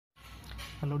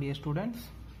Hello dear students,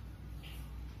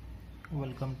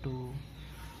 welcome to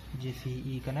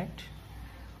JCE Connect.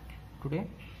 Today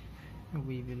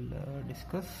we will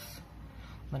discuss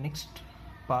the next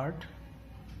part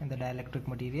in the dielectric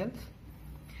materials,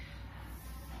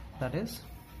 that is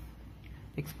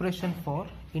expression for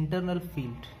internal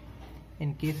field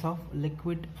in case of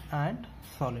liquid and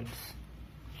solids.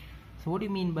 So what do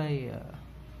you mean by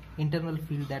internal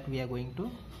field that we are going to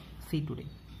see today?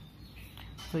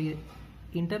 So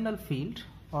internal field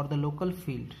or the local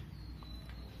field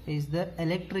is the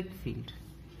electric field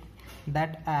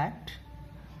that act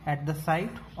at the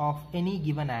site of any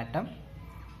given atom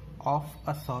of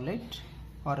a solid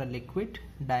or a liquid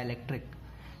dielectric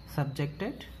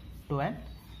subjected to an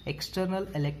external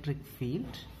electric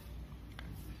field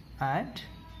and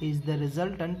is the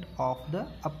resultant of the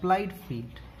applied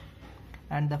field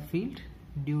and the field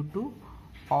due to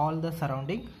all the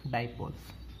surrounding dipoles.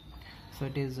 So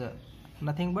it is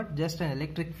nothing but just an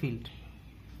electric field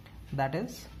that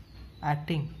is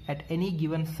acting at any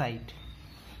given site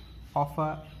of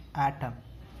a atom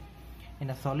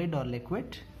in a solid or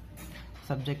liquid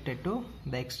subjected to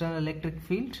the external electric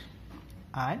field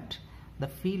and the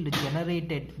field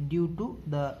generated due to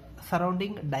the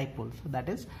surrounding dipoles, that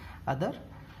is other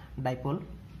dipole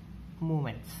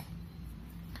moments.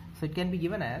 So it can be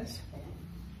given as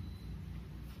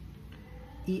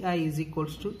EI is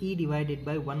equals to E divided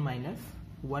by 1 minus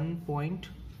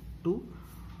 1.2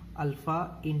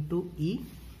 alpha into E,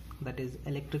 that is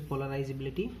electric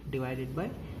polarizability, divided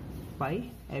by pi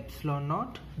epsilon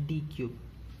naught d cube.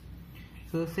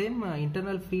 So the same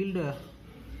internal field,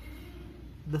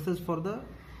 this is for the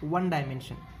one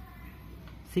dimension.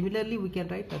 Similarly, we can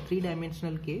write a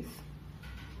three-dimensional case,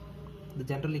 the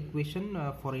general equation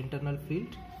for internal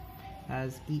field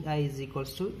as EI is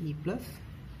equals to E plus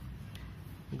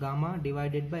gamma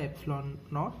divided by epsilon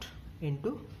naught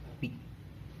into P.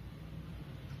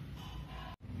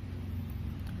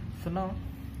 So now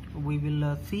we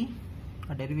will see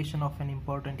a derivation of an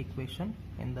important equation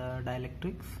in the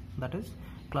dielectrics, that is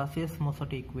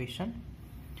Clausius-Mossotti equation.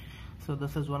 So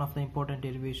this is one of the important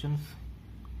derivations.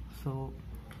 So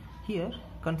here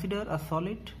consider a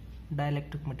solid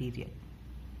dielectric material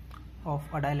of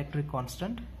a dielectric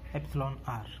constant epsilon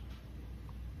r.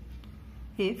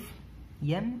 If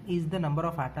N is the number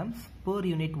of atoms per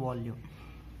unit volume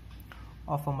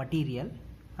of a material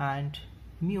and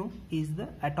mu is the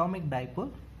atomic dipole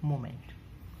moment,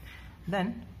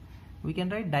 then we can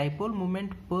write dipole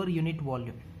moment per unit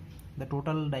volume. The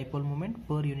total dipole moment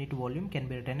per unit volume can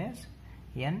be written as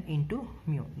N into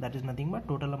mu, that is nothing but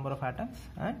total number of atoms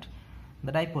and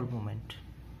the dipole moment,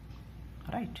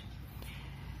 right?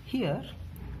 Here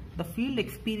the field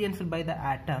experienced by the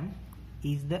atom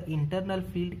is the internal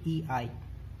field EI.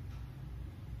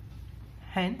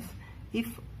 Hence, if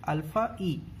alpha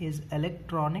E is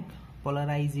electronic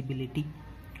polarizability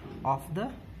of the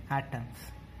atoms,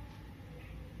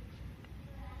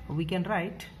 we can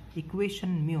write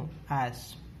equation mu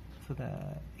as, so the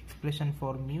expression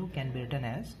for mu can be written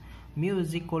as mu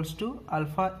is equals to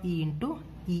alpha E into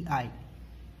EI.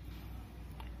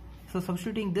 So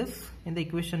substituting this in the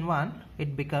equation 1,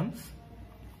 it becomes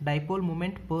dipole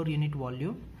moment per unit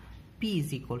volume P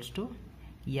is equals to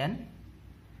N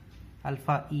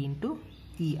alpha E into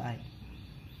EI,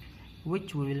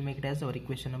 which we will make it as our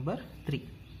equation number 3.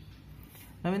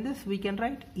 Now in this we can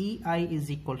write EI is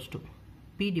equals to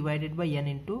P divided by N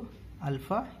into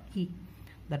alpha E,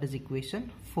 that is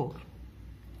equation 4.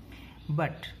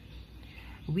 But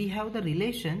we have the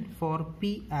relation for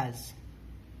P as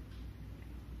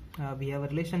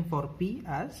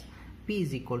P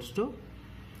is equals to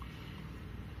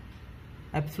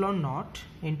epsilon naught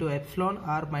into epsilon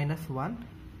r minus 1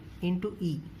 into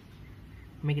E,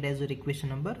 make it as your equation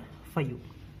number 5.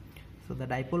 So the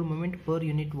dipole moment per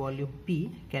unit volume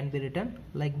P can be written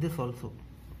like this also,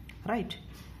 right?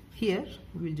 Here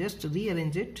we will just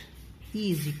rearrange it.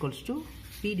 E is equals to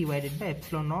P divided by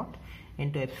epsilon naught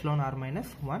into epsilon r minus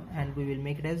 1 and we will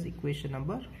make it as equation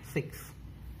number 6.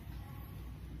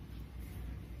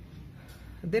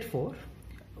 Therefore,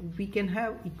 we can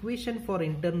have equation for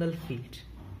internal field.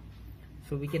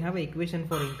 So we can have an equation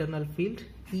for internal field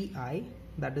EI,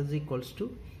 that is equals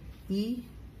to E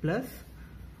plus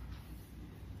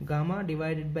gamma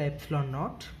divided by epsilon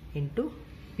naught into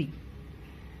P.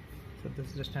 So this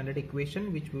is the standard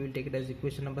equation which we will take it as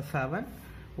equation number 7,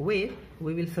 where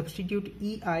we will substitute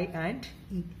EI and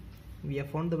E. We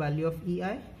have found the value of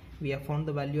EI, we have found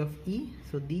the value of E,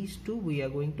 so these two we are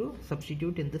going to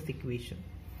substitute in this equation,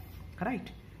 right?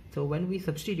 So when we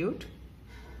substitute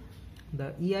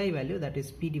the EI value, that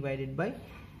is P divided by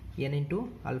n into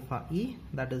alpha E,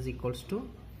 that is equals to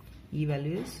E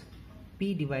value is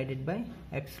P divided by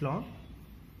epsilon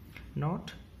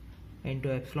naught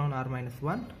into epsilon r minus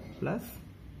 1 plus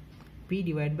P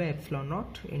divided by epsilon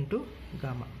naught into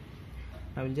gamma.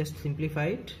 I will just simplify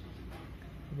it.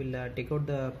 We'll take out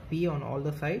the P on all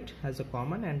the side as a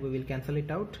common, and we will cancel it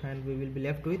out, and we will be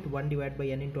left with 1 divided by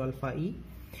n into alpha E.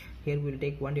 Here we will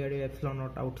take 1 divided by epsilon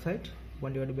naught outside,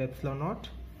 1 divided by epsilon naught,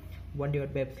 1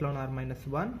 divided by epsilon r minus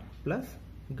 1 plus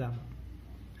gamma.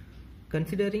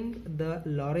 Considering the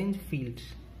Lorentz field,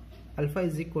 alpha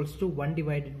is equals to 1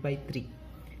 divided by 3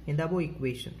 in the above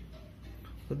equation.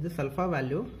 So this alpha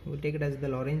value, we will take it as the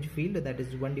Lorentz field, that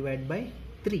is 1 divided by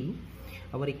 3.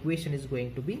 Our equation is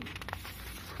going to be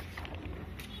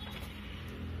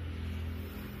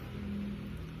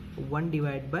one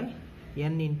divided by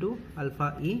n into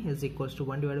alpha E is equals to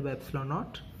 1 divided by epsilon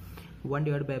naught, 1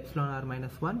 divided by epsilon r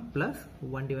minus 1 plus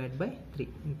 1 divided by 3.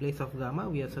 In place of gamma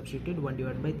we have substituted 1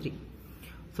 divided by 3.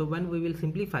 So when we will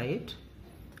simplify it,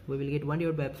 we will get 1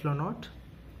 divided by epsilon naught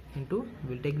into,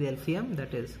 we will take the LCM,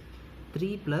 that is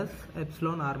 3 plus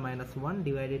epsilon r minus 1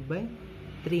 divided by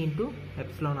 3 into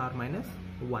epsilon r minus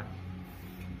 1.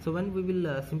 So when we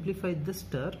will simplify this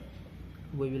term,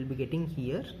 we will be getting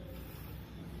here,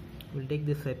 we'll take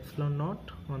this epsilon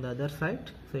naught on the other side,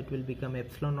 so it will become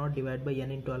epsilon naught divided by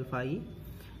n into alpha E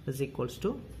is equals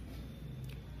to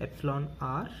epsilon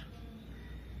r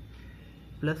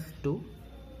plus 2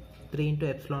 3 into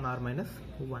epsilon r minus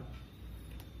 1,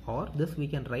 or this we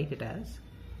can write it as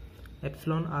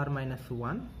epsilon r minus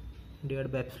 1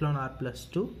 divided by epsilon r plus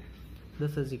 2.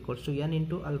 This is equals to n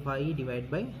into alpha E divided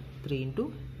by 3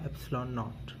 into epsilon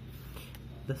naught.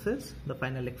 This is the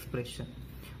final expression.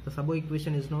 The above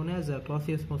equation is known as a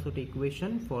Clausius-Mossotti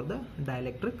equation for the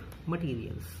dielectric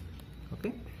materials.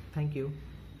 Okay, thank you.